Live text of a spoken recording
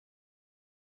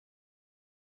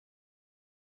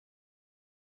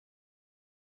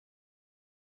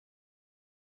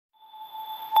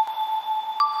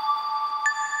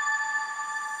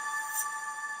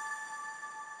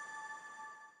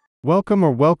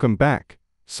Welcome back,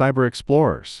 Cyber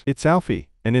Explorers. It's Alfie,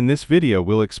 and in this video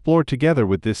we'll explore together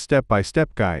with this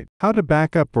step-by-step guide, how to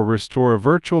backup or restore a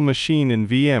virtual machine in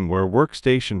VMware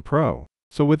Workstation Pro.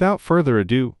 So without further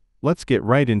ado, let's get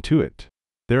right into it.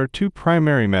 There are two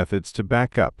primary methods to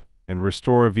backup and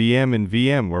restore a VM in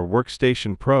VMware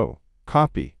Workstation Pro: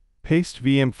 copy, paste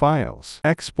VM files,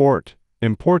 export,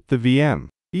 import the VM.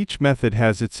 Each method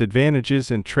has its advantages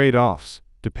and trade-offs,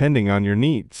 depending on your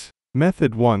needs.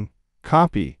 Method 1.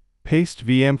 Copy, paste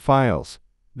VM files.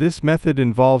 This method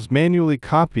involves manually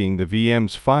copying the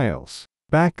VM's files.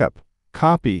 Backup,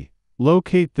 copy,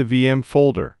 locate the VM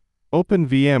folder. Open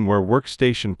VMware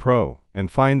Workstation Pro and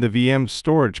find the VM's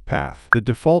storage path. The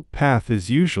default path is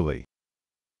usually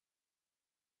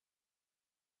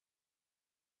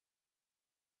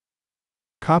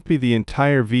copy the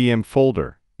entire VM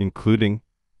folder, including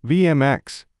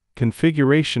VMX,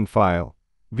 configuration file,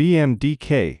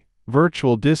 VMDK,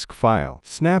 virtual disk file,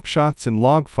 snapshots and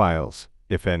log files,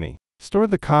 if any. Store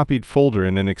the copied folder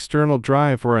in an external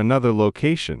drive or another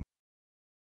location.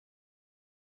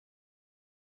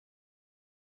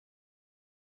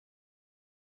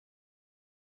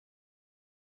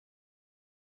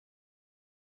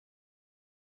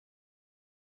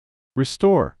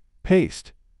 Restore,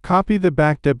 paste. Copy the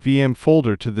backed up VM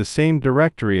folder to the same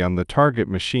directory on the target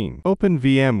machine. Open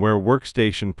VMware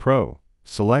Workstation Pro,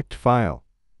 select File,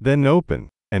 then Open,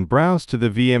 and browse to the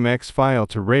VMX file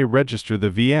to register the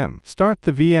VM. Start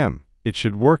the VM. It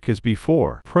should work as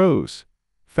before. Pros: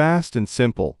 fast and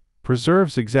simple,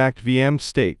 preserves exact VM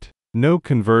state, no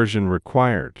conversion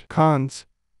required. Cons: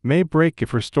 may break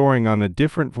if restoring on a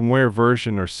different VMware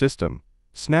version or system.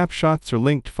 Snapshots or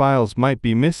linked files might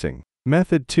be missing.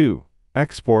 Method 2.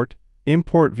 Export,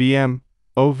 import VM,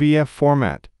 OVF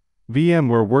format.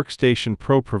 VMware Workstation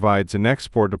Pro provides an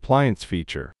export appliance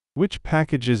feature, which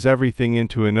packages everything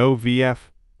into an OVF,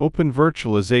 Open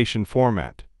Virtualization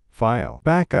format, file.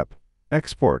 Backup,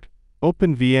 export,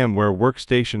 open VMware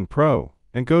Workstation Pro,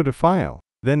 and go to File,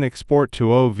 then Export to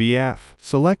OVF.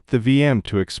 Select the VM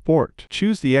to export.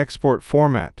 Choose the export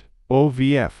format,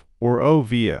 OVF, or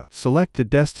OVIA. Select the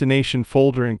destination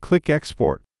folder and click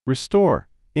Export. Restore,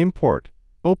 import,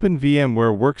 open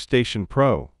VMware Workstation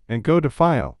Pro, and go to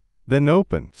File, then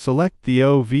Open. Select the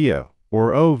OVIA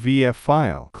or OVF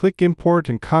file. Click Import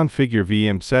and configure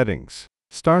VM settings.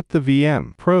 Start the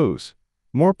VM. Pros: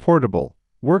 more portable,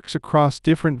 works across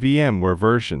different VMware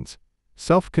versions,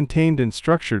 self-contained and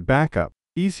structured backup,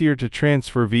 easier to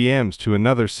transfer VMs to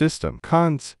another system.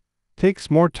 Cons: takes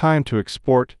more time to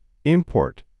export,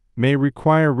 import, may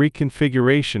require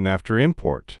reconfiguration after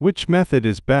import. Which method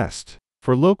is best?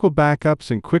 For local backups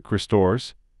and quick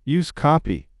restores, use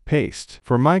copy, paste.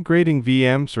 For migrating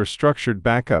VMs or structured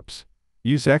backups,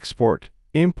 use export,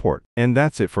 import. And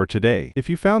that's it for today. If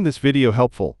you found this video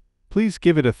helpful, please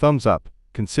give it a thumbs up,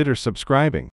 consider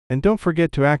subscribing, and don't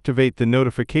forget to activate the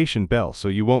notification bell so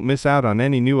you won't miss out on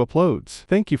any new uploads.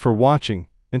 Thank you for watching.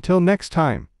 Until next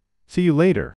time, see you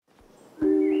later.